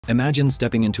Imagine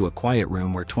stepping into a quiet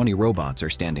room where 20 robots are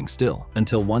standing still,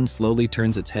 until one slowly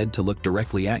turns its head to look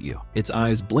directly at you. Its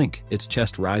eyes blink, its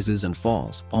chest rises and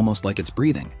falls, almost like it's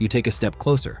breathing. You take a step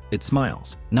closer, it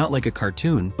smiles. Not like a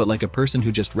cartoon, but like a person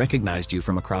who just recognized you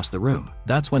from across the room.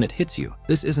 That's when it hits you.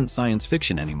 This isn't science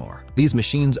fiction anymore. These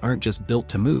machines aren't just built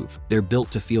to move, they're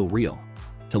built to feel real.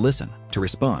 To listen, to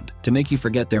respond, to make you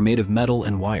forget they're made of metal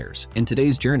and wires. In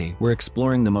today's journey, we're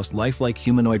exploring the most lifelike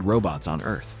humanoid robots on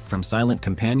Earth. From silent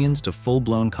companions to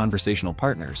full-blown conversational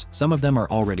partners, some of them are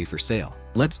already for sale.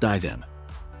 Let's dive in.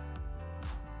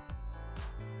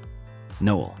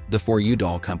 Noel, the For You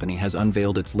doll company, has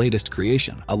unveiled its latest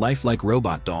creation, a lifelike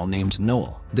robot doll named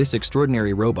Noel. This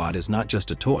extraordinary robot is not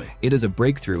just a toy, it is a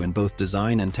breakthrough in both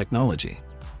design and technology.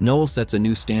 Noel sets a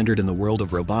new standard in the world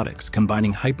of robotics,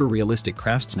 combining hyper-realistic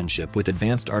craftsmanship with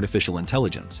advanced artificial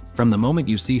intelligence. From the moment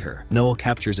you see her, Noel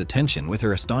captures attention with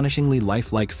her astonishingly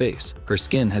lifelike face. Her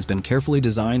skin has been carefully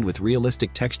designed with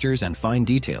realistic textures and fine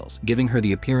details, giving her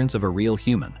the appearance of a real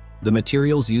human. The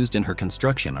materials used in her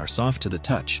construction are soft to the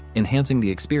touch, enhancing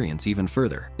the experience even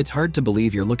further. It's hard to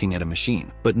believe you're looking at a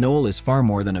machine, but Noel is far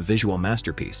more than a visual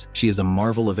masterpiece. She is a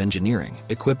marvel of engineering,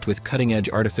 equipped with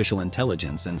cutting-edge artificial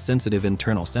intelligence and sensitive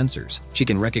internal sensors. She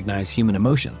can recognize human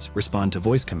emotions, respond to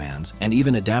voice commands, and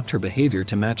even adapt her behavior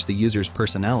to match the user's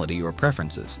personality or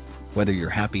preferences. Whether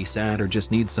you're happy, sad, or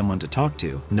just need someone to talk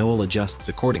to, Noel adjusts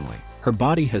accordingly. Her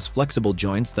body has flexible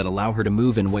joints that allow her to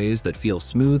move in ways that feel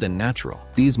smooth and natural.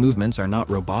 These movements are not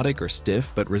robotic or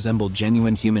stiff, but resemble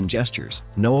genuine human gestures.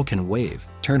 Noel can wave,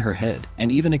 turn her head,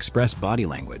 and even express body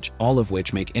language, all of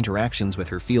which make interactions with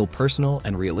her feel personal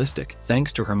and realistic.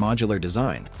 Thanks to her modular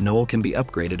design, Noel can be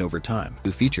upgraded over time.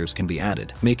 New features can be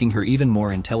added, making her even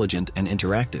more intelligent and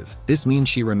interactive. This means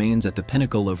she remains at the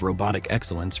pinnacle of robotic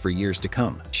excellence for years to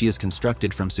come. She is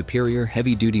constructed from superior,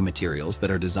 heavy-duty materials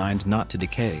that are designed not to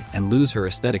decay and lose her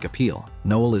aesthetic appeal.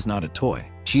 Noel is not a toy.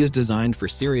 She is designed for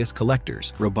serious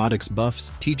collectors, robotics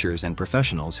buffs, teachers, and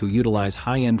professionals who utilize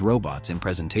high-end robots in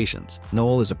presentations.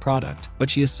 Noel is a product, but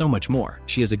she is so much more.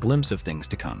 She is a glimpse of things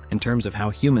to come in terms of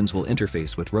how humans will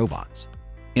interface with robots.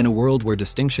 In a world where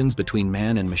distinctions between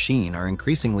man and machine are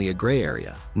increasingly a gray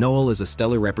area, Noel is a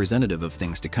stellar representative of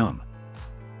things to come.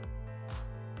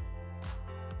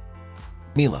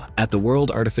 Mila. At the World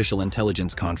Artificial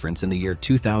Intelligence Conference in the year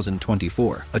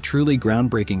 2024, a truly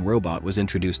groundbreaking robot was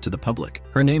introduced to the public.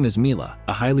 Her name is Mila,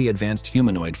 a highly advanced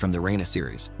humanoid from the Reina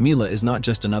series. Mila is not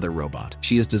just another robot.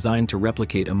 She is designed to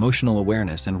replicate emotional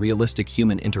awareness and realistic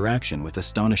human interaction with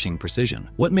astonishing precision.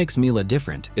 What makes Mila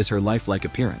different is her lifelike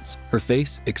appearance. Her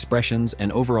face, expressions,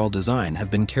 and overall design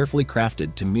have been carefully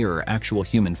crafted to mirror actual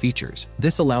human features.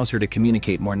 This allows her to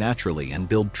communicate more naturally and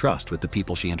build trust with the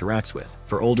people she interacts with.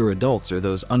 For older adults or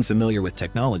those unfamiliar with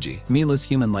technology, Mila's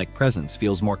human-like presence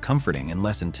feels more comforting and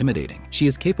less intimidating. She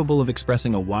is capable of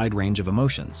expressing a wide range of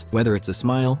emotions. Whether it's a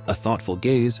smile, a thoughtful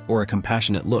gaze, or a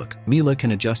compassionate look, Mila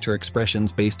can adjust her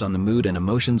expressions based on the mood and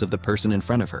emotions of the person in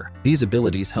front of her. These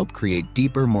abilities help create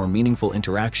deeper, more meaningful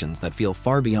interactions that feel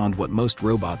far beyond what most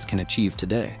robots can achieve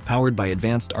today. Powered by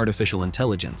advanced artificial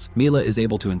intelligence, Mila is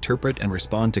able to interpret and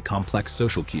respond to complex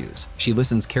social cues. She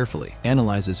listens carefully,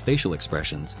 analyzes facial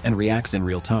expressions, and reacts in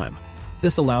real time.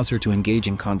 This allows her to engage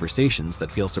in conversations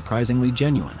that feel surprisingly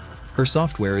genuine. Her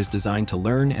software is designed to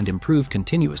learn and improve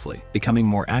continuously, becoming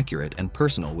more accurate and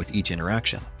personal with each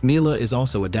interaction. Mila is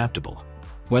also adaptable.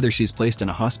 Whether she's placed in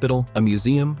a hospital, a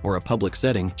museum, or a public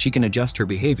setting, she can adjust her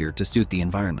behavior to suit the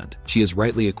environment. She is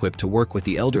rightly equipped to work with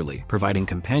the elderly, providing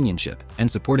companionship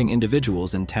and supporting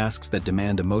individuals in tasks that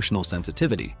demand emotional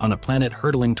sensitivity. On a planet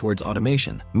hurtling towards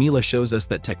automation, Mila shows us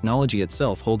that technology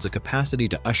itself holds a capacity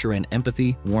to usher in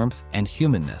empathy, warmth, and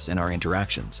humanness in our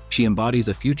interactions. She embodies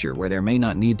a future where there may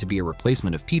not need to be a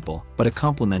replacement of people, but a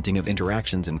complementing of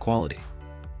interactions in quality.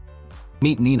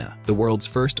 Meet Nina, the world's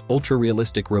first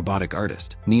ultra-realistic robotic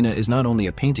artist. Nina is not only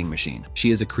a painting machine,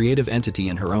 she is a creative entity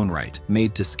in her own right.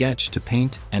 Made to sketch, to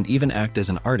paint, and even act as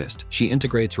an artist, she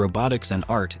integrates robotics and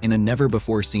art in a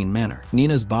never-before-seen manner.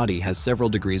 Nina's body has several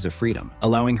degrees of freedom,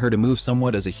 allowing her to move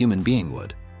somewhat as a human being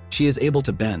would. She is able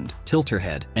to bend, tilt her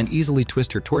head, and easily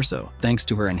twist her torso, thanks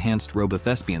to her enhanced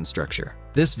robothespian structure.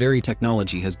 This very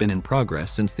technology has been in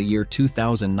progress since the year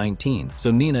 2019,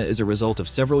 so Nina is a result of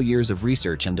several years of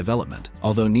research and development.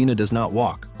 Although Nina does not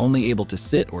walk, only able to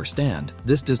sit or stand,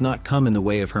 this does not come in the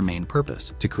way of her main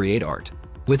purpose, to create art.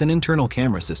 With an internal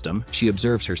camera system, she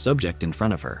observes her subject in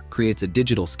front of her, creates a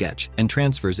digital sketch, and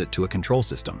transfers it to a control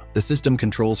system. The system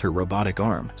controls her robotic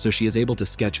arm, so she is able to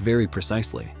sketch very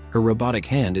precisely. Her robotic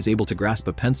hand is able to grasp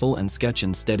a pencil and sketch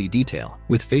in steady detail.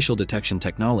 With facial detection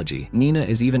technology, Nina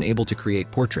is even able to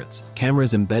create portraits.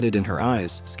 Cameras embedded in her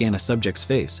eyes scan a subject's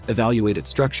face, evaluate its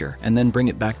structure, and then bring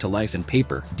it back to life in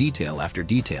paper, detail after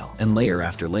detail, and layer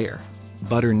after layer.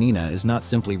 But her Nina is not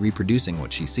simply reproducing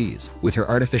what she sees. With her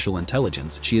artificial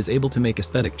intelligence, she is able to make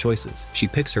aesthetic choices. She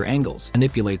picks her angles,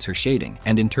 manipulates her shading,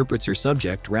 and interprets her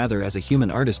subject rather as a human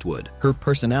artist would. Her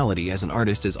personality as an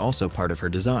artist is also part of her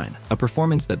design, a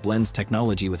performance that blends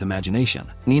technology with imagination.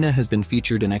 Nina has been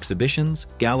featured in exhibitions,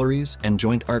 galleries, and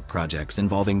joint art projects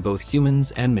involving both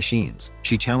humans and machines.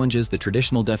 She challenges the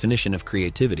traditional definition of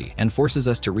creativity and forces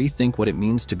us to rethink what it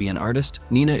means to be an artist.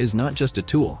 Nina is not just a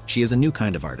tool, she is a new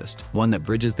kind of artist, one that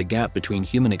bridges the gap between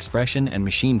human expression and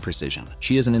machine precision.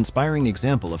 She is an inspiring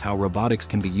example of how robotics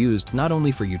can be used not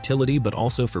only for utility but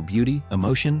also for beauty,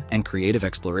 emotion, and creative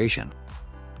exploration.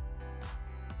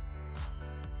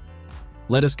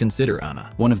 Let us consider Anna,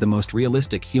 one of the most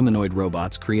realistic humanoid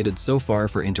robots created so far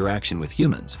for interaction with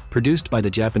humans. Produced by the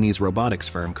Japanese robotics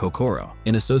firm Kokoro,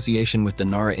 in association with the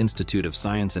Nara Institute of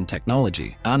Science and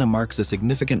Technology, Anna marks a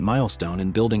significant milestone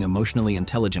in building emotionally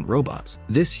intelligent robots.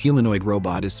 This humanoid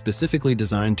robot is specifically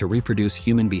designed to reproduce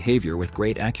human behavior with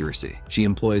great accuracy. She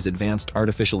employs advanced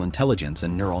artificial intelligence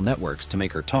and neural networks to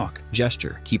make her talk,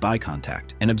 gesture, keep eye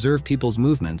contact, and observe people's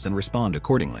movements and respond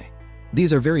accordingly.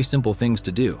 These are very simple things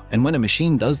to do, and when a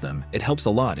machine does them, it helps a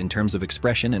lot in terms of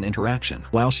expression and interaction.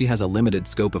 While she has a limited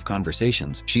scope of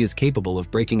conversations, she is capable of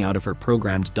breaking out of her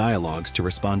programmed dialogues to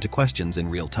respond to questions in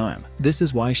real time. This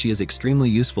is why she is extremely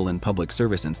useful in public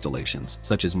service installations,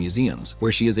 such as museums,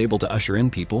 where she is able to usher in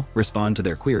people, respond to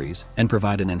their queries, and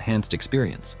provide an enhanced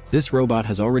experience. This robot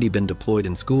has already been deployed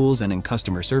in schools and in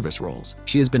customer service roles.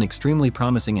 She has been extremely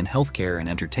promising in healthcare and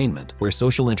entertainment, where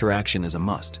social interaction is a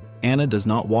must. Anna does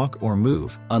not walk or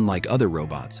move, unlike other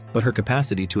robots, but her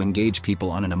capacity to engage people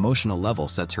on an emotional level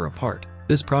sets her apart.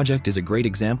 This project is a great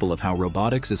example of how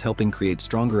robotics is helping create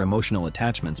stronger emotional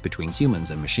attachments between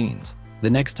humans and machines. The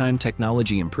next time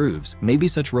technology improves, maybe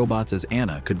such robots as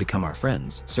Anna could become our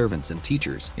friends, servants, and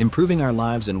teachers, improving our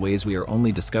lives in ways we are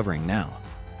only discovering now.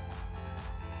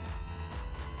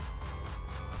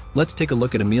 Let's take a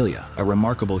look at Amelia, a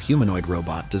remarkable humanoid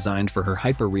robot designed for her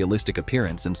hyper-realistic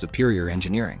appearance and superior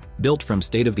engineering. Built from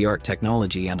state-of-the-art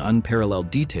technology and unparalleled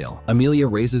detail, Amelia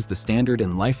raises the standard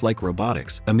in lifelike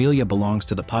robotics. Amelia belongs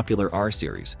to the popular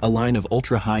R-Series, a line of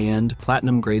ultra-high-end,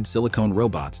 platinum-grade silicone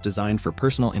robots designed for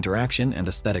personal interaction and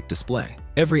aesthetic display.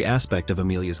 Every aspect of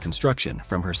Amelia's construction,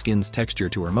 from her skin's texture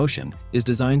to her motion, is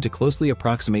designed to closely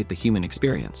approximate the human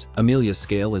experience. Amelia's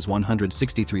scale is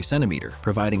 163 cm,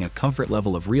 providing a comfort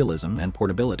level of realism and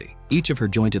portability. Each of her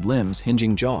jointed limbs,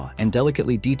 hinging jaw, and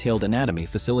delicately detailed anatomy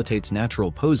facilitates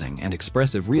natural posing and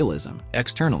expressive realism.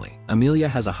 Externally, Amelia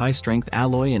has a high-strength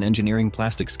alloy and engineering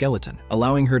plastic skeleton,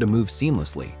 allowing her to move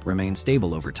seamlessly, remain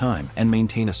stable over time, and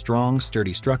maintain a strong,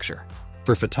 sturdy structure.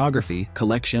 For photography,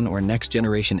 collection, or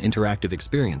next-generation interactive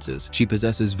experiences, she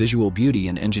possesses visual beauty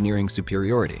and engineering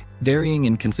superiority. Varying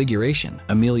in configuration,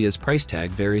 Amelia's price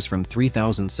tag varies from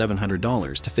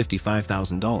 $3,700 to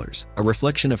 $55,000, a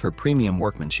reflection of her premium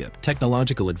workmanship,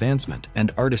 technological advancement,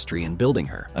 and artistry in building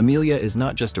her. Amelia is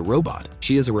not just a robot,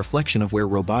 she is a reflection of where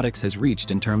robotics has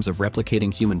reached in terms of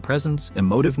replicating human presence,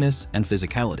 emotiveness, and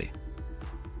physicality.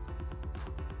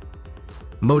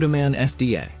 Motoman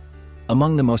SDA.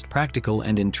 Among the most practical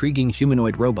and intriguing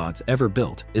humanoid robots ever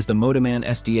built is the Motoman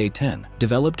SDA-10,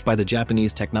 developed by the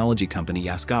Japanese technology company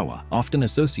Yaskawa, often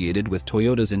associated with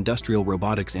Toyota's industrial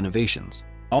robotics innovations.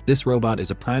 This robot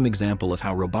is a prime example of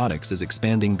how robotics is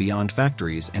expanding beyond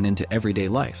factories and into everyday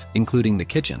life, including the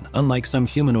kitchen. Unlike some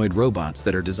humanoid robots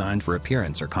that are designed for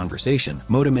appearance or conversation,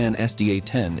 Motoman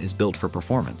SDA-10 is built for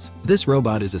performance. This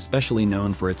robot is especially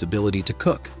known for its ability to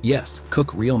cook. Yes,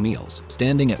 cook real meals.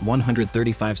 Standing at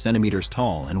 135 centimeters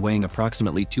tall and weighing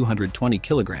approximately 220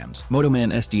 kilograms,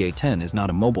 Motoman SDA-10 is not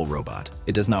a mobile robot.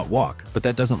 It does not walk, but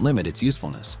that doesn't limit its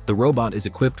usefulness. The robot is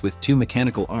equipped with 2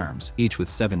 mechanical arms, each with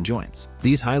 7 joints.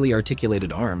 These highly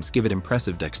articulated arms give it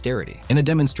impressive dexterity. In a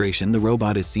demonstration, the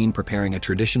robot is seen preparing a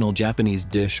traditional Japanese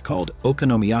dish called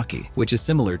okonomiyaki, which is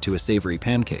similar to a savory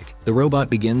pancake. The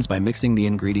robot begins by mixing the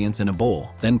ingredients in a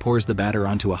bowl, then pours the batter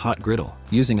onto a hot griddle.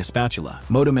 Using a spatula,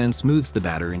 Motoman smooths the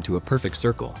batter into a perfect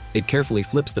circle. It carefully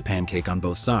flips the pancake on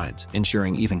both sides,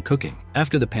 ensuring even cooking.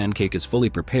 After the pancake is fully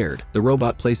prepared, the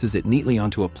robot places it neatly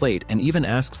onto a plate and even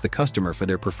asks the customer for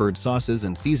their preferred sauces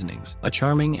and seasonings, a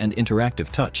charming and interactive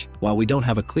touch. While we don't have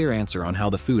have a clear answer on how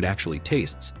the food actually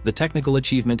tastes, the technical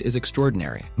achievement is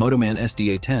extraordinary. Motoman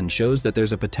SDA-10 shows that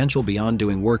there's a potential beyond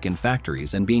doing work in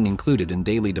factories and being included in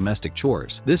daily domestic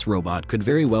chores. This robot could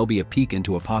very well be a peek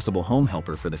into a possible home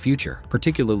helper for the future,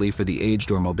 particularly for the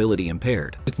aged or mobility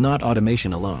impaired. It's not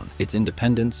automation alone, it's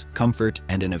independence, comfort,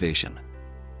 and innovation.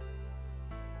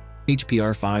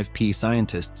 HPR-5P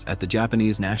scientists at the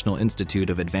Japanese National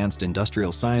Institute of Advanced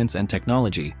Industrial Science and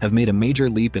Technology have made a major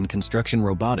leap in construction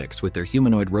robotics with their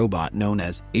humanoid robot known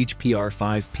as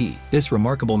HPR-5P. This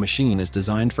remarkable machine is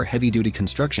designed for heavy-duty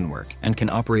construction work and can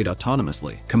operate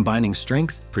autonomously, combining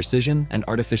strength, precision, and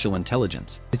artificial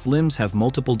intelligence. Its limbs have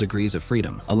multiple degrees of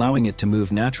freedom, allowing it to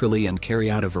move naturally and carry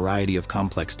out a variety of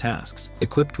complex tasks.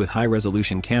 Equipped with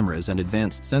high-resolution cameras and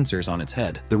advanced sensors on its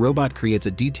head, the robot creates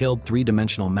a detailed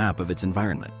three-dimensional map of its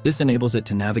environment. This enables it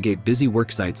to navigate busy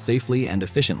work sites safely and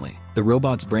efficiently. The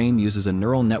robot's brain uses a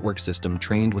neural network system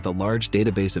trained with a large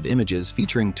database of images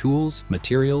featuring tools,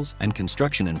 materials, and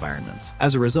construction environments.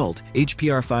 As a result,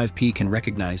 HPR-5P can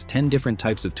recognize 10 different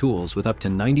types of tools with up to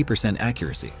 90%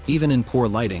 accuracy, even in poor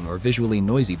lighting or visually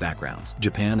noisy backgrounds.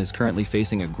 Japan is currently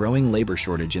facing a growing labor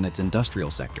shortage in its industrial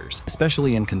sectors,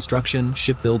 especially in construction,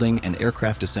 shipbuilding, and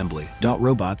aircraft assembly.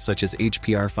 Robots such as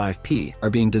HPR-5P are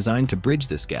being designed to bridge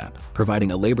this gap,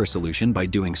 providing a labor solution by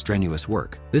doing strenuous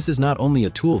work. This is not only a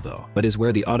tool, though, but is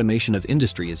where the automation of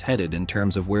industry is headed in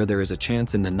terms of where there is a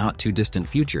chance in the not-too-distant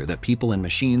future that people and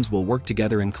machines will work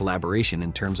together in collaboration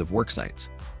in terms of work sites.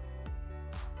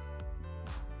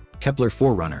 Kepler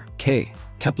Forerunner, K.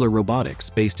 Kepler Robotics,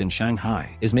 based in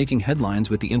Shanghai, is making headlines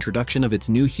with the introduction of its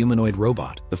new humanoid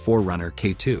robot, the Forerunner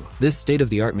K2. This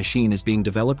state-of-the-art machine is being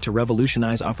developed to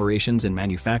revolutionize operations in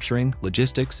manufacturing,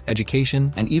 logistics,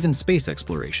 education, and even space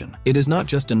exploration. It is not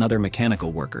just another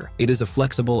mechanical worker. It is a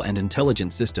flexible and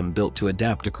intelligent system built to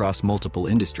adapt across multiple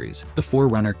industries. The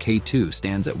Forerunner K2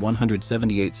 stands at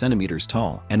 178 centimeters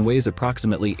tall and weighs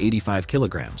approximately 85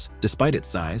 kilograms. Despite its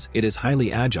size, it is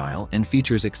highly agile and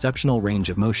features exceptional range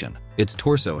of motion. Its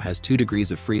torso has 2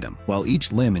 degrees of freedom, while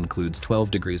each limb includes 12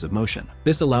 degrees of motion.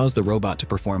 This allows the robot to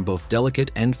perform both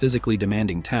delicate and physically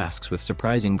demanding tasks with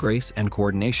surprising grace and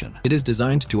coordination. It is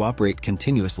designed to operate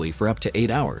continuously for up to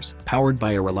 8 hours, powered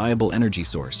by a reliable energy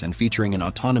source and featuring an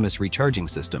autonomous recharging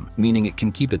system, meaning it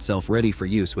can keep itself ready for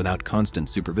use without constant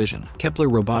supervision. Kepler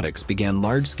Robotics began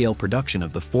large-scale production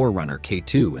of the Forerunner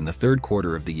K2 in the third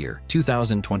quarter of the year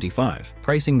 2025,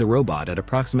 pricing the robot at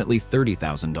approximately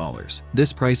 $30,000.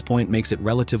 This price point makes it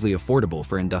relatively affordable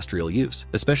for industrial use,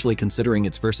 especially considering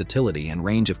its versatility and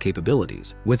range of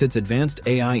capabilities. With its advanced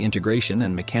AI integration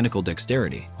and mechanical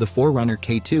dexterity, the Forerunner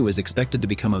K2 is expected to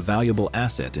become a valuable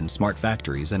asset in smart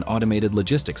factories and automated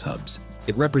logistics hubs.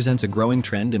 It represents a growing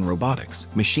trend in robotics,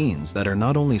 machines that are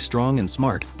not only strong and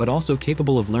smart, but also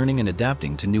capable of learning and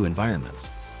adapting to new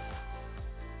environments.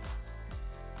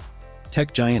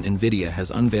 Tech giant NVIDIA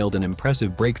has unveiled an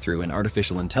impressive breakthrough in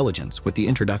artificial intelligence with the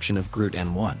introduction of GR00T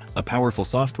N1, a powerful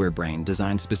software brain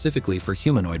designed specifically for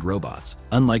humanoid robots.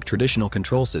 Unlike traditional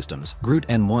control systems, GR00T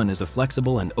N1 is a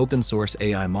flexible and open-source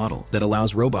AI model that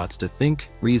allows robots to think,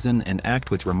 reason, and act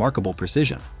with remarkable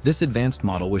precision. This advanced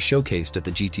model was showcased at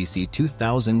the GTC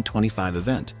 2025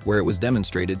 event, where it was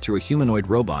demonstrated through a humanoid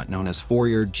robot known as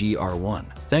Fourier GR1.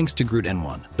 Thanks to GR00T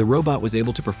N1, the robot was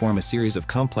able to perform a series of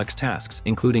complex tasks,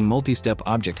 including multi-step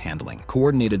object handling,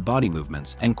 coordinated body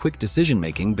movements, and quick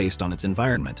decision-making based on its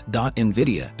environment.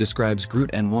 NVIDIA describes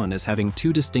GR00T N1 as having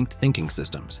 2 distinct thinking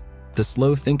systems. The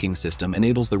slow thinking system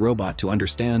enables the robot to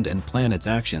understand and plan its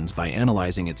actions by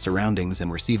analyzing its surroundings and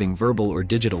receiving verbal or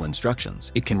digital instructions.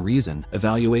 It can reason,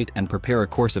 evaluate, and prepare a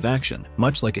course of action,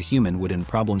 much like a human would in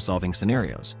problem-solving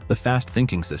scenarios. The fast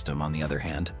thinking system, on the other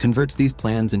hand, converts these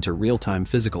plans into real-time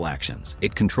physical actions.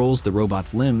 It controls the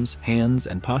robot's limbs, hands,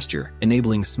 and posture,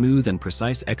 enabling smooth and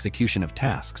precise execution of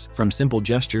tasks, from simple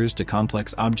gestures to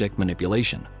complex object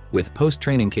manipulation. With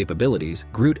post-training capabilities,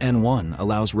 GR00T N1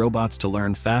 allows robots to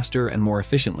learn faster and more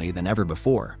efficiently than ever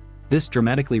before. This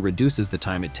dramatically reduces the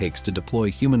time it takes to deploy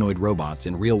humanoid robots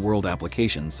in real-world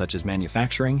applications such as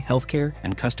manufacturing, healthcare,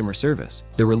 and customer service.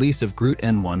 The release of GR00T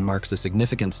N1 marks a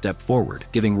significant step forward,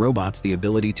 giving robots the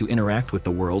ability to interact with the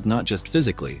world not just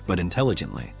physically, but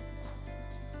intelligently.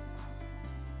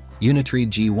 Unitree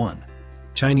G1.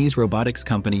 Chinese robotics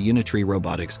company Unitree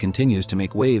Robotics continues to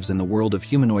make waves in the world of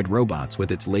humanoid robots with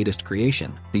its latest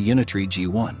creation, the Unitree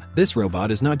G1. This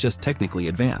robot is not just technically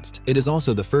advanced, it is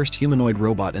also the first humanoid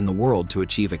robot in the world to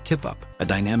achieve a kip-up, a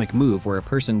dynamic move where a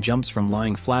person jumps from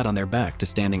lying flat on their back to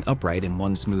standing upright in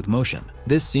one smooth motion.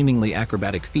 This seemingly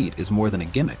acrobatic feat is more than a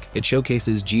gimmick. It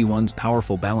showcases G1's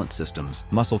powerful balance systems,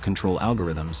 muscle control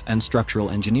algorithms, and structural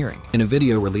engineering. In a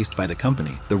video released by the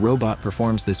company, the robot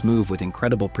performs this move with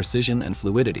incredible precision and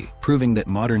fluidity, proving that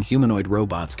modern humanoid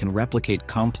robots can replicate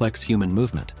complex human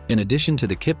movement. In addition to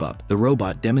the kip-up, the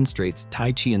robot demonstrates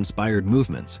Tai Chi-inspired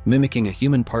movements, mimicking a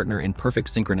human partner in perfect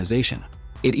synchronization.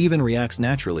 It even reacts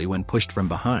naturally when pushed from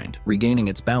behind, regaining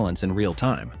its balance in real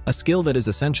time, a skill that is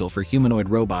essential for humanoid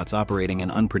robots operating in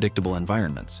unpredictable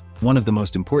environments. One of the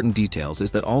most important details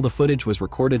is that all the footage was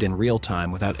recorded in real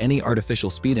time without any artificial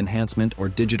speed enhancement or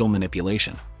digital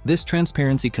manipulation. This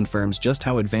transparency confirms just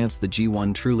how advanced the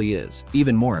G1 truly is.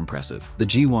 Even more impressive, the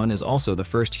G1 is also the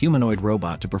first humanoid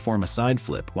robot to perform a side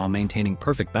flip while maintaining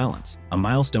perfect balance, a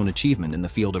milestone achievement in the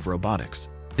field of robotics.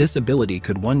 This ability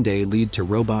could one day lead to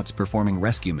robots performing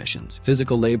rescue missions,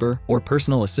 physical labor, or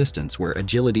personal assistance where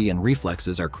agility and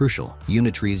reflexes are crucial.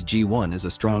 Unitree's G1 is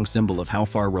a strong symbol of how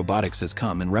far robotics has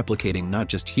come in replicating not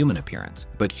just human appearance,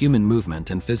 but human movement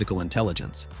and physical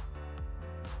intelligence.